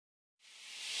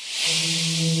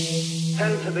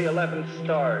10 to the 11th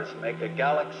stars make a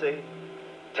galaxy.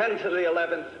 10 to the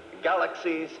 11th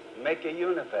galaxies make a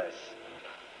universe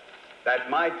that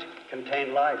might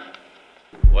contain life.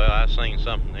 Well, I seen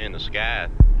something in the sky.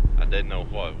 I didn't know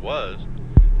what it was.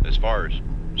 As far as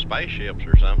spaceships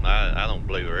or something, I don't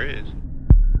believe there is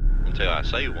until I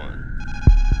see one.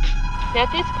 Now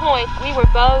at this point, we were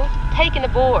both taken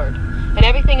aboard, and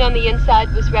everything on the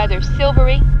inside was rather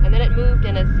silvery, and then it moved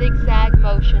in a zigzag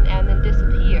motion and then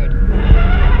disappeared.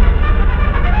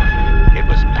 It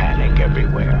was panic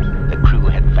everywhere. The crew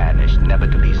had vanished, never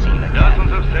to be seen again.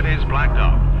 Dozens of cities blacked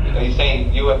out. Are you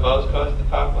saying UFOs caused the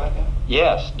power blackout?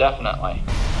 Yes, definitely.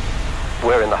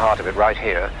 We're in the heart of it right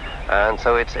here, and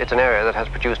so it's an area that has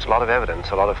produced a lot of evidence,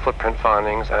 a lot of footprint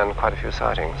findings, and quite a few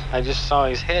sightings. I just saw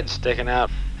his head sticking out,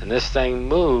 and this thing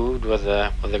moved with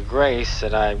a grace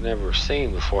that I've never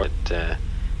seen before.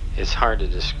 It's hard to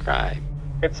describe.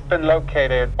 It's been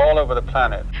located all over the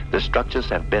planet. The structures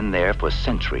have been there for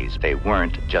centuries. They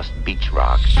weren't just beach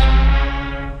rocks.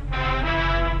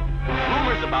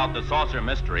 Rumors about the saucer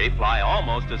mystery fly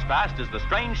almost as fast as the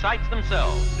strange sights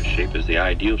themselves. The shape is the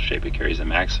ideal shape. It carries the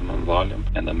maximum volume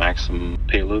and the maximum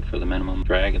payload for the minimum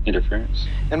drag and interference.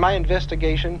 In my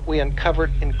investigation, we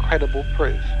uncovered incredible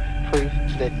proof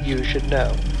that you should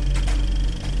know.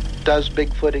 Does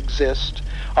Bigfoot exist?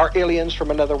 Are aliens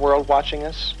from another world watching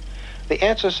us? The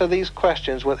answers to these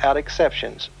questions, without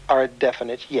exceptions, are a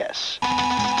definite yes.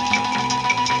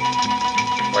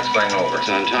 What's going over? It's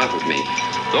on top of me.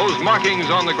 Those markings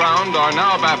on the ground are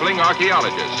now baffling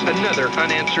archaeologists. Another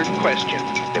unanswered question.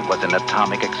 It was an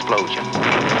atomic explosion.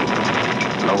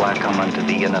 Lo, I come unto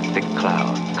thee in a thick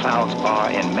cloud. Clouds are,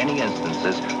 in many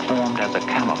instances, formed as a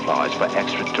camouflage for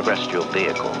extraterrestrial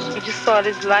vehicles. I just saw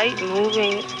this light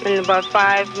moving. In about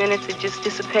 5 minutes, it just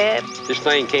disappeared. This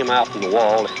thing came out from the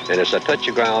wall, and as I touched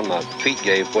the ground, my feet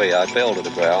gave way. I fell to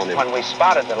the ground. When we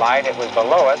spotted the light, it was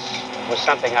below us. It was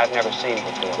something I'd never seen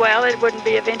before. Well, it wouldn't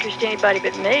be of interest to anybody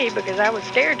but me because I was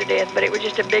scared to death, but it was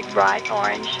just a big, bright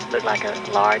orange. It looked like a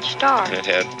large star. It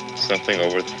had something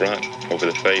over the front, over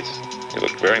the face. It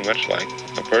looked very much like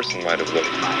a person might have looked.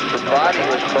 The body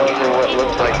was posing what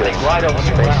looked like a right over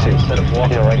spacesuit instead of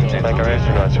walking like our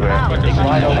astronauts wear.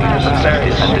 Right over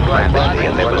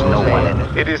and there was no one in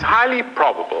it. It is highly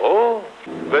probable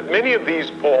that many of these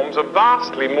forms are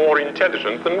vastly more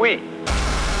intelligent than we.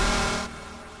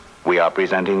 We are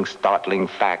presenting startling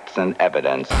facts and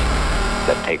evidence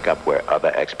that take up where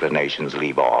other explanations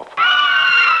leave off.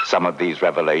 Some of these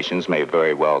revelations may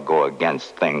very well go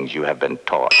against things you have been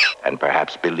taught and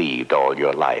perhaps believed all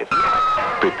your life.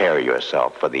 Prepare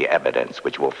yourself for the evidence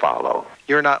which will follow.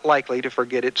 You're not likely to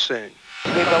forget it soon.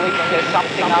 We believe there's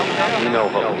something out there. We know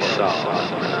what we saw.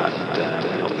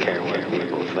 We don't care what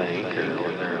people think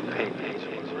or their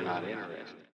opinions. We're not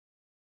interested.